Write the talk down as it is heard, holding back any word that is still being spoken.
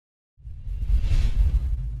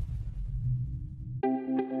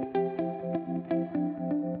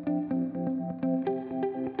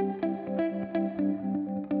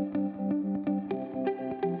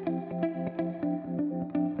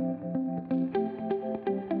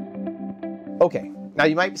Okay, now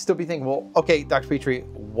you might still be thinking, well, okay, Dr. Pitre,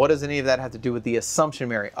 what does any of that have to do with the Assumption of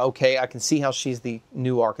Mary? Okay, I can see how she's the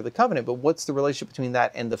new Ark of the Covenant, but what's the relationship between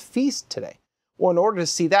that and the feast today? Well, in order to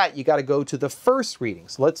see that, you got to go to the first reading.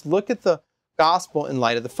 So let's look at the gospel in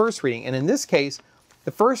light of the first reading. And in this case,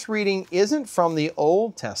 the first reading isn't from the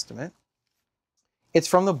Old Testament. It's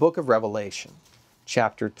from the book of Revelation,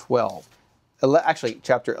 chapter 12. Actually,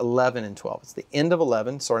 chapter 11 and 12. It's the end of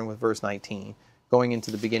 11, starting with verse 19, going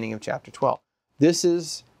into the beginning of chapter 12. This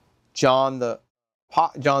is John the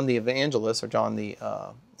evangelist, or John the,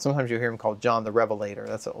 sometimes you hear him called John the Revelator.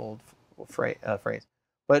 That's an old phrase.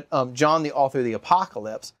 But John, the author of the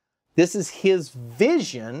Apocalypse, this is his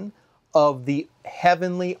vision of the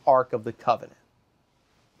heavenly Ark of the Covenant.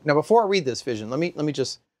 Now, before I read this vision, let me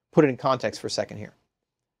just put it in context for a second here.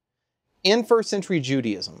 In first century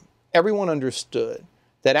Judaism, everyone understood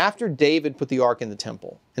that after David put the Ark in the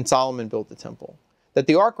temple and Solomon built the temple, that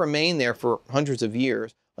the Ark remained there for hundreds of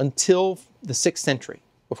years until the 6th century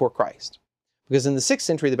before Christ. Because in the 6th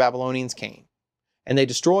century, the Babylonians came and they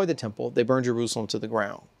destroyed the temple. They burned Jerusalem to the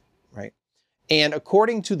ground, right? And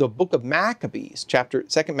according to the book of Maccabees, 2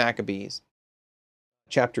 Maccabees,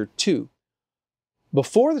 chapter 2,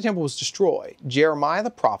 before the temple was destroyed, Jeremiah the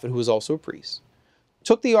prophet, who was also a priest,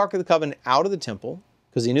 took the Ark of the Covenant out of the temple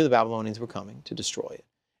because he knew the Babylonians were coming to destroy it.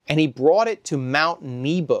 And he brought it to Mount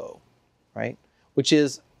Nebo, right? Which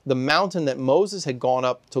is the mountain that Moses had gone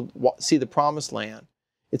up to see the promised land.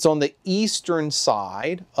 It's on the eastern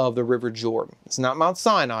side of the river Jordan. It's not Mount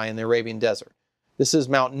Sinai in the Arabian desert. This is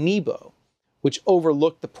Mount Nebo, which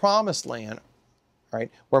overlooked the promised land,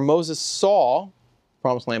 right? Where Moses saw the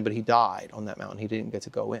promised land, but he died on that mountain. He didn't get to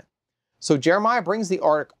go in. So Jeremiah brings the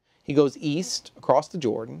ark. He goes east across the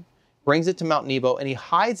Jordan, brings it to Mount Nebo, and he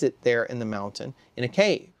hides it there in the mountain in a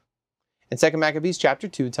cave. And 2 Maccabees chapter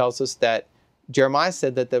 2 tells us that Jeremiah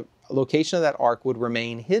said that the location of that ark would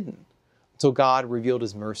remain hidden until God revealed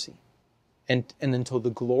his mercy and until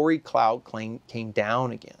the glory cloud came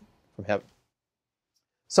down again from heaven.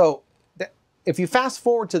 So if you fast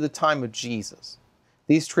forward to the time of Jesus,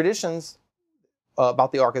 these traditions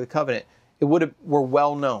about the Ark of the Covenant, were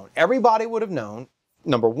well known. Everybody would have known,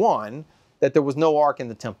 number one, that there was no ark in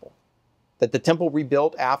the temple. That the temple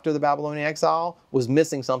rebuilt after the Babylonian exile was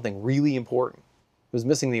missing something really important. It was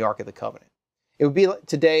missing the Ark of the Covenant. It would be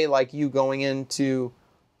today like you going into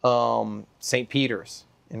St. Peter's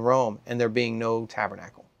in Rome and there being no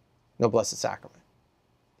tabernacle, no Blessed Sacrament.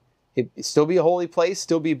 It'd still be a holy place,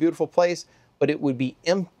 still be a beautiful place, but it would be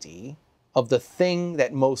empty of the thing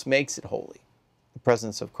that most makes it holy, the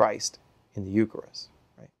presence of Christ in the Eucharist.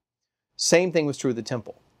 Right? Same thing was true of the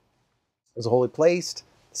temple. It was a holy place,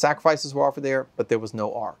 sacrifices were offered there, but there was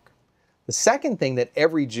no ark. The second thing that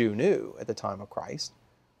every Jew knew at the time of Christ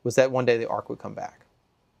was that one day the ark would come back.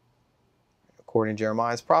 According to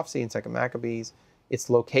Jeremiah's prophecy in 2 Maccabees, its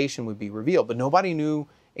location would be revealed. But nobody knew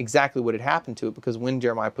exactly what had happened to it because when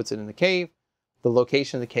Jeremiah puts it in the cave, the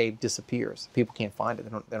location of the cave disappears. People can't find it.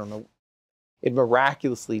 They don't know. It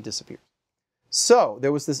miraculously disappears. So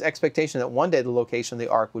there was this expectation that one day the location of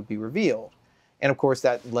the ark would be revealed. And of course,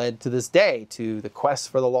 that led to this day to the quest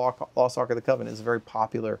for the lost Ark of the Covenant. It's a very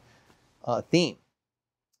popular theme.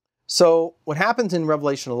 So what happens in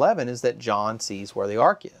Revelation 11 is that John sees where the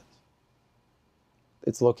ark is.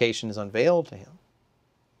 Its location is unveiled to him.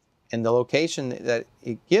 And the location that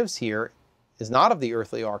it gives here is not of the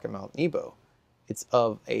earthly ark at Mount Nebo. It's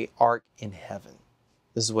of an ark in heaven.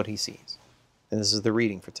 This is what he sees. And this is the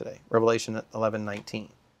reading for today. Revelation 11:19.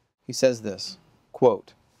 He says this,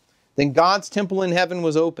 quote, "Then God's temple in heaven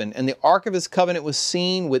was opened, and the ark of his covenant was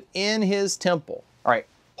seen within his temple." All right,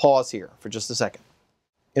 pause here for just a second.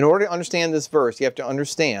 In order to understand this verse, you have to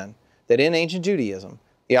understand that in ancient Judaism,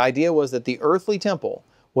 the idea was that the earthly temple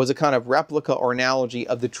was a kind of replica or analogy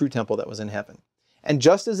of the true temple that was in heaven. And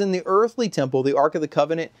just as in the earthly temple, the Ark of the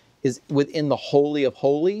Covenant is within the Holy of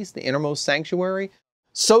Holies, the innermost sanctuary,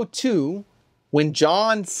 so too, when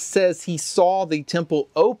John says he saw the temple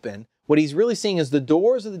open, what he's really seeing is the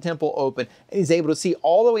doors of the temple open, and he's able to see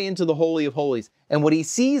all the way into the Holy of Holies. And what he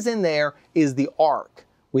sees in there is the ark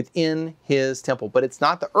within his temple. But it's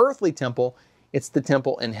not the earthly temple, it's the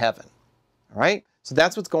temple in heaven. All right? So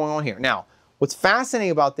that's what's going on here. Now, what's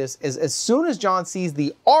fascinating about this is as soon as John sees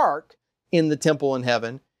the ark in the temple in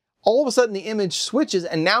heaven, all of a sudden the image switches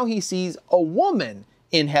and now he sees a woman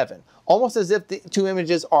in heaven. Almost as if the two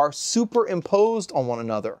images are superimposed on one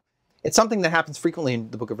another. It's something that happens frequently in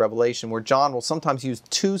the book of Revelation where John will sometimes use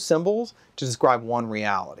two symbols to describe one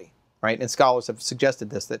reality, right? And scholars have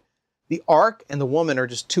suggested this, that The ark and the woman are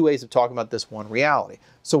just two ways of talking about this one reality.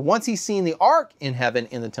 So once he's seen the ark in heaven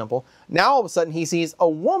in the temple, now all of a sudden he sees a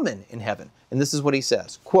woman in heaven. And this is what he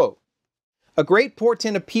says, quote, "A great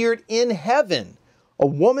portent appeared in heaven, a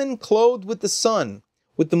woman clothed with the sun,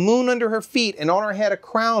 with the moon under her feet, and on her head a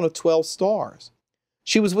crown of 12 stars.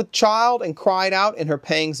 She was with child and cried out in her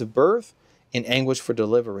pangs of birth, in anguish for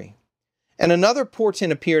delivery. And another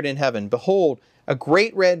portent appeared in heaven. Behold, a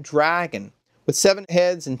great red dragon, with 7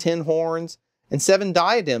 heads and 10 horns, and 7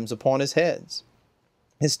 diadems upon his heads.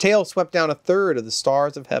 His tail swept down 1/3 of the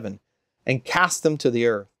stars of heaven, and cast them to the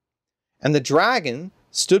earth. And the dragon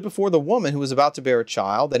stood before the woman who was about to bear a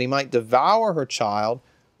child, that he might devour her child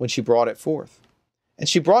when she brought it forth. And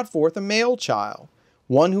she brought forth a male child,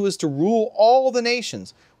 one who is to rule all the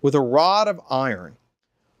nations with a rod of iron.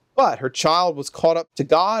 But her child was caught up to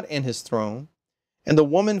God and his throne, and the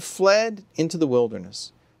woman fled into the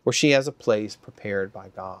wilderness, where she has a place prepared by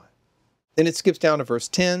God." Then it skips down to verse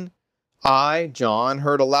 10. "I, John,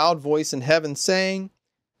 heard a loud voice in heaven saying,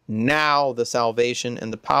 'Now the salvation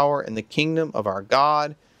and the power and the kingdom of our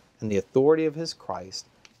God and the authority of his Christ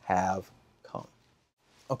have come.'"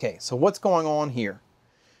 Okay, so what's going on here?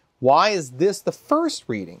 Why is this the first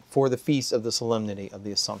reading for the Feast of the Solemnity of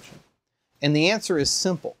the Assumption? And the answer is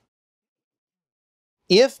simple.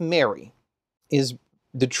 If Mary is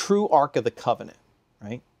the true Ark of the Covenant,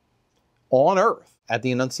 right, on earth, at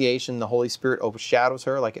the Annunciation, the Holy Spirit overshadows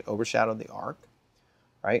her like it overshadowed the Ark,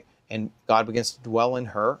 right, and God begins to dwell in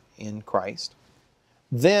her, in Christ,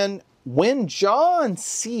 then when John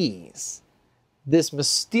sees this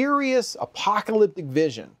mysterious apocalyptic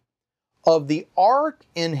vision of the ark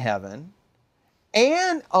in heaven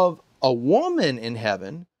and of a woman in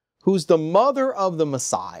heaven who's the mother of the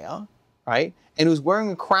Messiah, right, and who's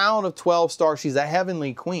wearing a crown of 12 stars, she's a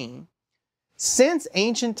heavenly queen. Since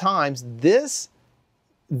ancient times, this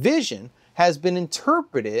vision has been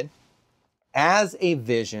interpreted as a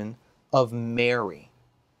vision of Mary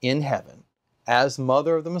in heaven as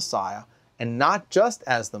mother of the Messiah, and not just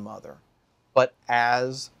as the mother, but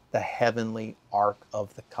as the heavenly Ark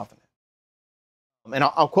of the Covenant. And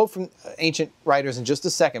I'll quote from ancient writers in just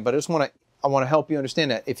a second, but I want to help you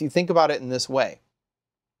understand that. If you think about it in this way,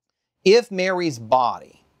 if Mary's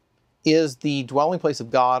body is the dwelling place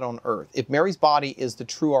of God on earth, if Mary's body is the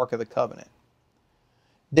true Ark of the Covenant,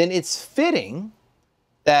 then it's fitting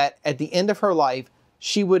that at the end of her life,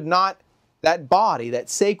 she would not, that body, that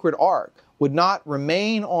sacred Ark, would not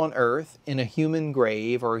remain on earth in a human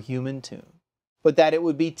grave or a human tomb, but that it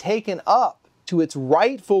would be taken up to its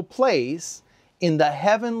rightful place in the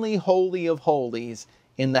heavenly Holy of Holies,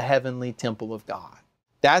 in the heavenly temple of God.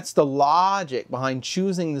 That's the logic behind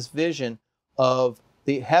choosing this vision of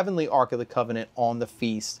the heavenly Ark of the Covenant on the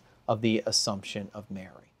feast of the Assumption of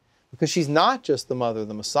Mary. Because she's not just the mother of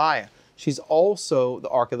the Messiah, she's also the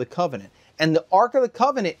Ark of the Covenant. And the Ark of the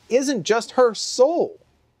Covenant isn't just her soul,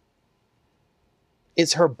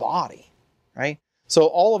 it's her body, right? So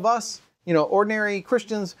all of us, ordinary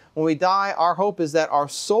Christians, when we die, our hope is that our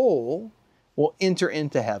soul will enter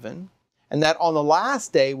into heaven, and that on the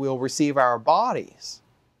last day we'll receive our bodies,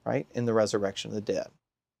 right, in the resurrection of the dead.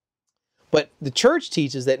 But the church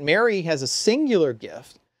teaches that Mary has a singular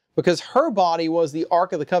gift because her body was the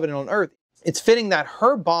Ark of the Covenant on earth. It's fitting that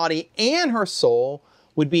her body and her soul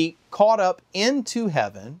would be caught up into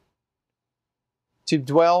heaven to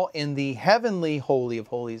dwell in the heavenly Holy of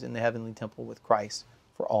Holies, in the heavenly temple with Christ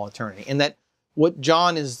for all eternity. And that what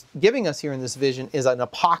John is giving us here in this vision is an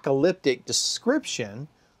apocalyptic description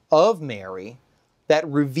of Mary that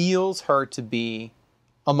reveals her to be,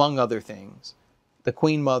 among other things, the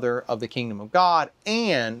Queen Mother of the Kingdom of God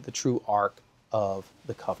and the true Ark of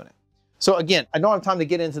the Covenant. So again, I don't have time to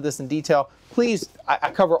get into this in detail. Please,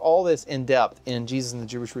 I cover all this in depth in Jesus and the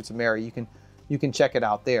Jewish Roots of Mary. You can check it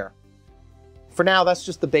out there. For now, that's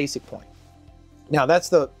just the basic point. Now, that's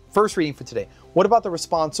the first reading for today. What about the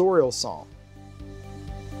responsorial psalm?